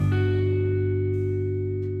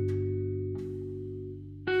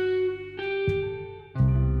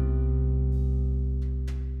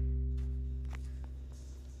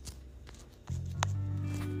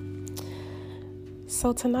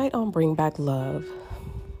So tonight on Bring Back Love,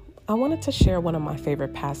 I wanted to share one of my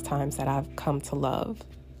favorite pastimes that I've come to love.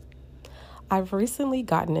 I've recently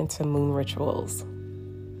gotten into moon rituals.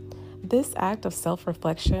 This act of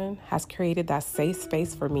self-reflection has created that safe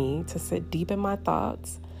space for me to sit deep in my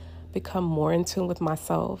thoughts, become more in tune with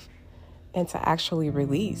myself, and to actually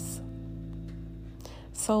release.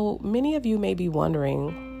 So many of you may be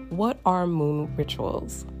wondering, what are moon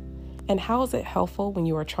rituals? And how is it helpful when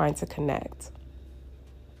you are trying to connect?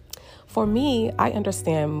 For me, I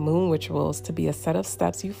understand moon rituals to be a set of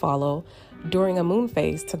steps you follow during a moon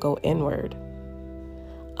phase to go inward.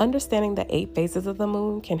 Understanding the 8 phases of the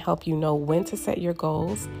moon can help you know when to set your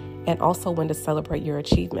goals and also when to celebrate your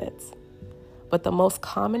achievements. But the most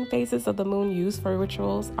common phases of the moon used for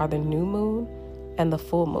rituals are the new moon and the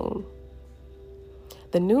full moon.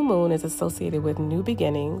 The new moon is associated with new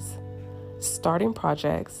beginnings, starting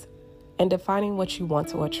projects, and defining what you want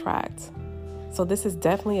to attract. So this is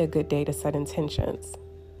definitely a good day to set intentions.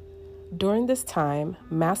 During this time,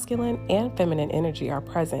 masculine and feminine energy are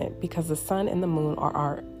present because the sun and the moon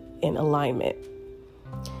are in alignment.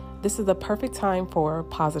 This is the perfect time for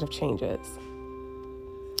positive changes.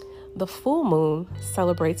 The full moon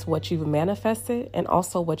celebrates what you've manifested and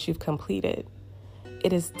also what you've completed.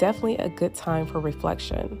 It is definitely a good time for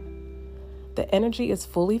reflection. The energy is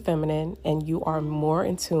fully feminine and you are more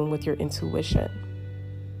in tune with your intuition.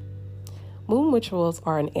 Moon rituals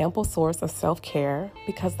are an ample source of self-care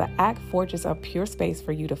because the act forges a pure space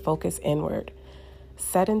for you to focus inward,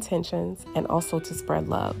 set intentions, and also to spread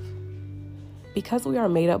love. Because we are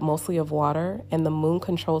made up mostly of water and the moon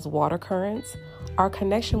controls water currents, our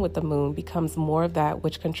connection with the moon becomes more of that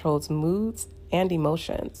which controls moods and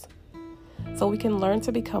emotions. So we can learn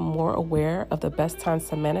to become more aware of the best times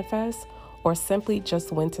to manifest or simply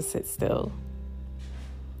just when to sit still.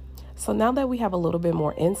 So now that we have a little bit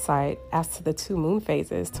more insight as to the 2 moon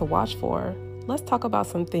phases to watch for, let's talk about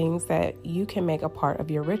some things that you can make a part of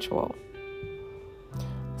your ritual.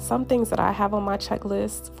 Some things that I have on my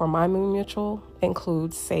checklist for my moon ritual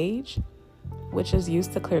include sage, which is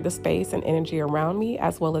used to clear the space and energy around me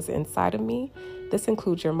as well as inside of me. This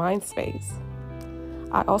includes your mind space.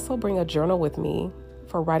 I also bring a journal with me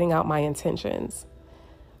for writing out my intentions.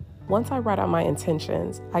 Once I write out my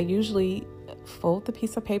intentions, I usually fold the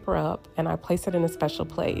piece of paper up and I place it in a special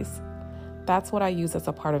place. That's what I use as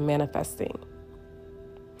a part of manifesting.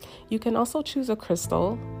 You can also choose a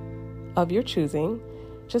crystal of your choosing.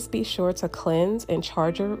 Just be sure to cleanse and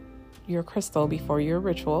charge your crystal before your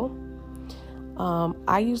ritual.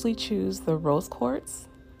 I usually choose the rose quartz,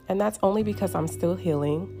 and that's only because I'm still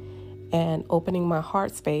healing and opening my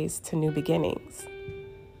heart space to new beginnings.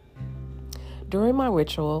 During my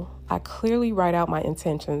ritual, I clearly write out my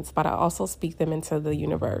intentions, but I also speak them into the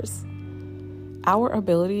universe. Our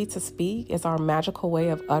ability to speak is our magical way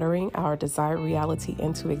of uttering our desired reality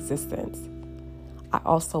into existence. I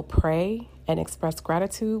also pray and express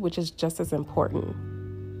gratitude, which is just as important.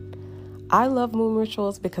 I love moon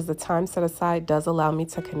rituals because the time set aside does allow me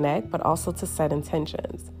to connect, but also to set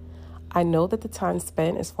intentions. I know that the time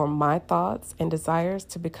spent is for my thoughts and desires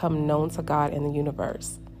to become known to God and the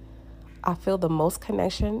universe. I feel the most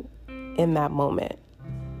connection in that moment.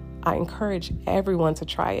 I encourage everyone to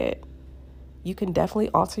try it. You can definitely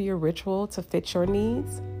alter your ritual to fit your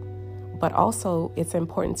needs, but also it's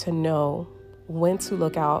important to know when to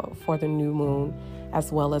look out for the new moon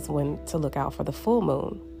as well as when to look out for the full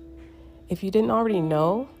moon. If you didn't already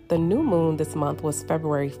know, the new moon this month was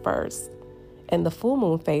February 1st, and the full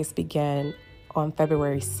moon phase began on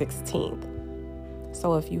February 16th.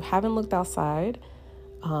 So if you haven't looked outside,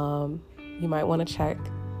 you might want to check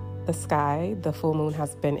the sky. The full moon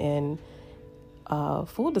has been in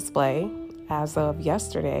full display as of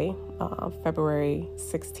yesterday, February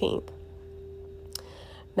 16th.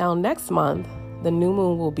 Now next month, the new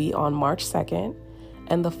moon will be on March 2nd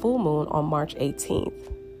and the full moon on March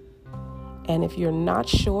 18th. And if you're not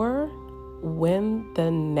sure when the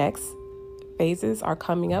next phases are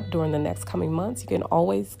coming up during the next coming months, you can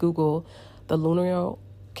always Google the lunar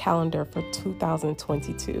calendar for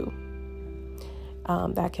 2022.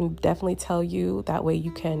 That can definitely tell you. That way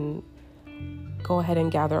you can go ahead and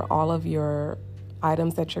gather all of your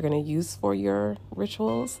items that you're going to use for your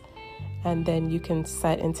rituals. And then you can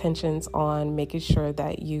set intentions on making sure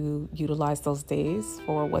that you utilize those days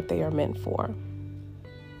for what they are meant for.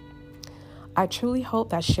 I truly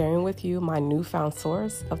hope that sharing with you my newfound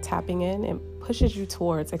source of tapping in and pushes you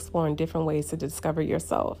towards exploring different ways to discover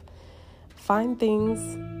yourself. Find things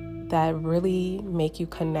that really make you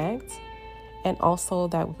connect and also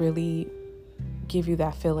that really give you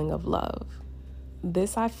that feeling of love.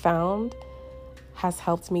 This I found has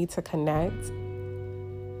helped me to connect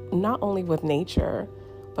not only with nature,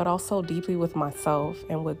 but also deeply with myself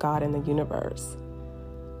and with God and the universe.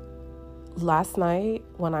 Last night,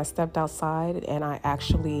 when I stepped outside and I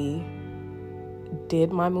actually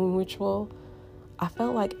did my moon ritual, I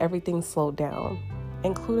felt like everything slowed down,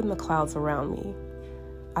 including the clouds around me.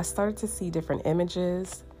 I started to see different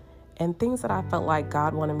images and things that I felt like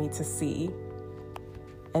God wanted me to see.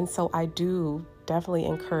 And so I do definitely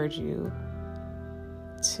encourage you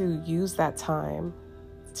to use that time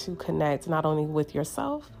to connect not only with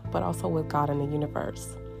yourself, but also with God and the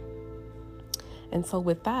universe. And so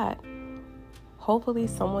with that, hopefully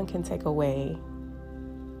someone can take away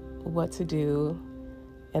what to do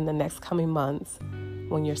in the next coming months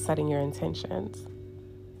when you're setting your intentions.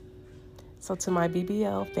 So to my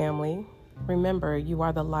BBL family, remember, you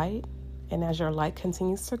are the light, and as your light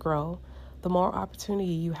continues to grow, the more opportunity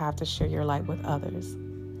you have to share your light with others.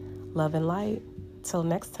 Love and light. Till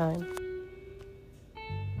next time.